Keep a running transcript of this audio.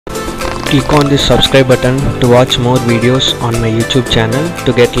Click on this subscribe button to watch more videos on my YouTube channel.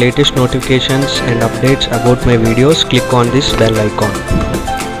 To get latest notifications and updates about my videos, click on this bell icon.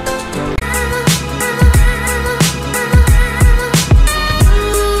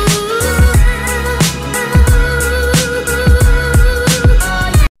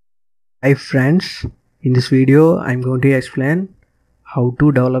 Hi friends, in this video I am going to explain how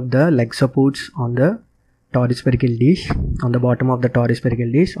to develop the leg supports on the Torispherical dish, on the bottom of the Torispherical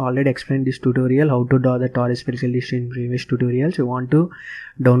dish. Already explained this tutorial how to draw the Torispherical dish in previous tutorials. You want to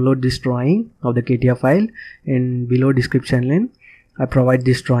download this drawing of the Catia file. In below description link I provide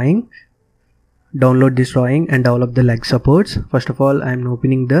this drawing. Download this drawing and develop the leg supports. First of all, I am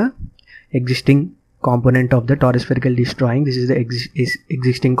opening the existing component of the Torispherical dish drawing. This is the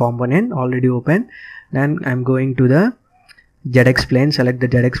existing component already open. Then I am going to the ZX plane, select the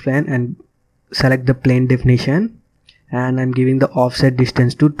ZX plane and select the plane definition, and I'm giving the offset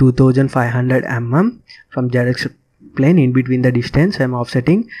distance to 2500 mm from ZX plane. In between the distance I'm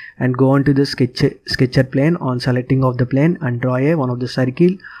offsetting, and go on to the sketcher plane. On selecting of the plane and draw one of the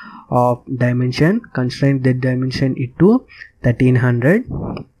circle of dimension, constrain the dimension it to 1300.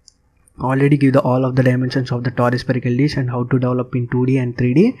 Already give the all of the dimensions of the Torispherical dish and how to develop in 2D and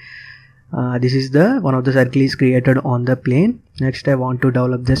 3D. This is the one of the circle is created on the plane. Next I want to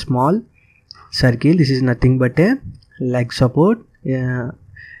develop the small circle. This is nothing but a leg support. I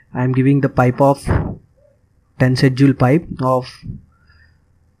am giving the pipe of 10 joule pipe of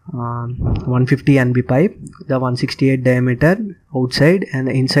 150 NB pipe, the 168 diameter outside, and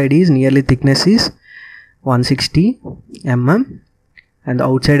the inside is nearly thickness is 160 mm, and the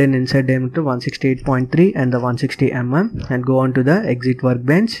outside and inside diameter 168.3 and the 160 mm. And go on to the exit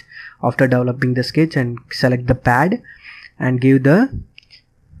workbench after developing the sketch and select the pad and give the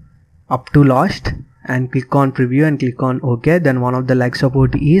up to last and click on preview and click on OK. Then one of the leg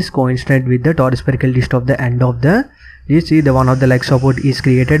support is coincident with the Torispherical dish of the end of the. You see the one of the leg support is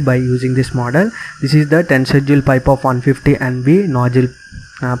created by using this model. This is the 10 joule pipe of 150 NB nozzle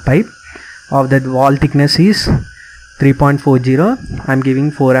pipe of that. Wall thickness is 3.40. I am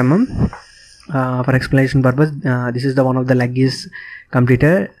giving 4 mm for explanation purpose. This is the one of the leg is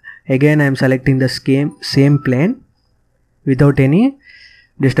completed. Again I am selecting the same plane without any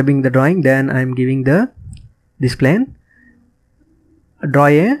disturbing the drawing. Then I am giving this plane. Draw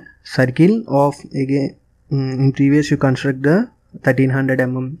a circle of, again in previous you construct the 1300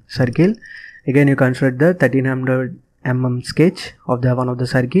 mm circle. Again you construct the 1300 mm sketch of the one of the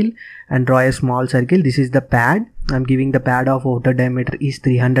circle and draw a small circle. This is the pad. I am giving the pad of outer diameter is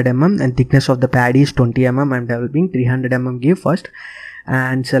 300 mm and thickness of the pad is 20 mm. I am developing 300 mm give first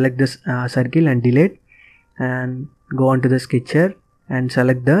and select this circle and delete, and go on to the sketcher and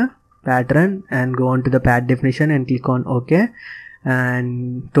select the pattern and go on to the pad definition and click on OK,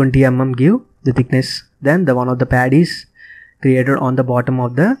 and 20 mm give the thickness. Then the one of the pad is created on the bottom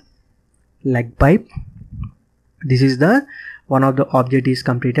of the leg pipe. This is the one of the object is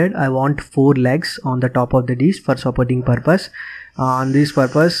completed. I want 4 legs on the top of the dish for supporting purpose. On this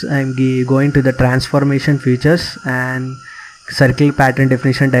purpose I am going to the transformation features and circle pattern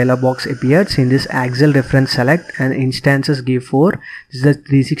definition dialog box appears. In this axial reference select and instances give 4. This is the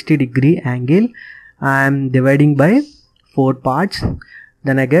 360 degree angle. I am dividing by 4 parts.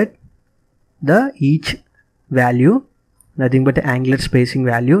 Then I get the each value, nothing but the angular spacing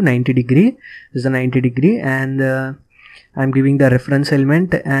value 90 degree. This is the 90 degree, and I am giving the reference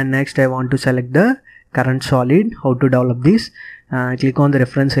element. And next I want to select the current solid. How to develop this? Click on the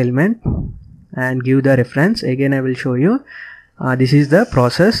reference element and give the reference. Again I will show you. This is the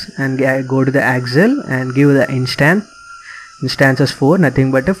process, and go to the axial and give the instances 4,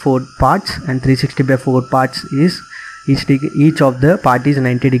 nothing but 4 parts, and 360 by 4 parts is each of the part is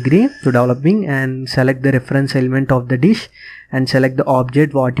 90 degree to developing. And select the reference element of the dish and select the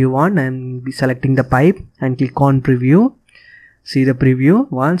object what you want. I am selecting the pipe and click on preview. See the preview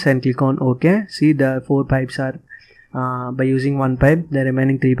once and click on OK. See the 4 pipes are by using 1 pipe, the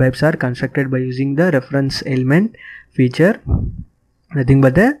remaining 3 pipes are constructed by using the reference element feature, nothing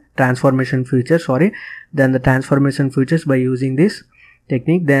but the transformation feature, sorry. Then the transformation features by using this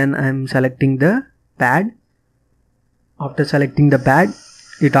technique. Then I am selecting the pad. After selecting the pad,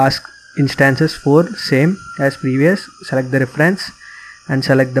 it asks instances 4 same as previous. Select the reference and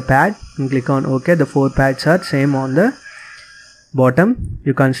select the pad and click on OK. The 4 pads are same on the bottom.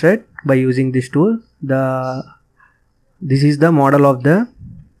 You construct by using this tool. This is the model of the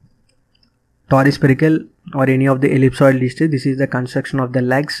Torispherical or any of the ellipsoidal dishes. This is the construction of the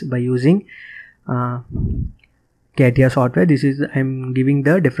legs by using Catia software. This is, I'm giving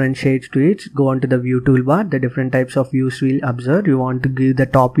the different shades to it. Go on to the view toolbar, the different types of views will observe. You want to give the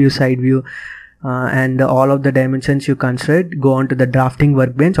top view, side view, and all of the dimensions you considered. Go on to the drafting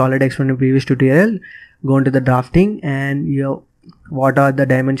workbench, already explained in previous tutorial. Go on to the drafting, and what are the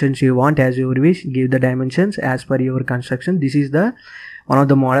dimensions you want as your wish. Give the dimensions as per your construction. This is the one of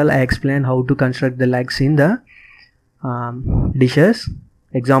the model I explained how to construct the legs in the dishes.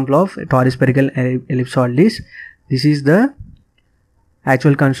 Example of Torispherical ellipsoidal dish. This is the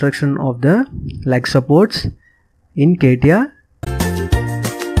actual construction of the leg supports in Catia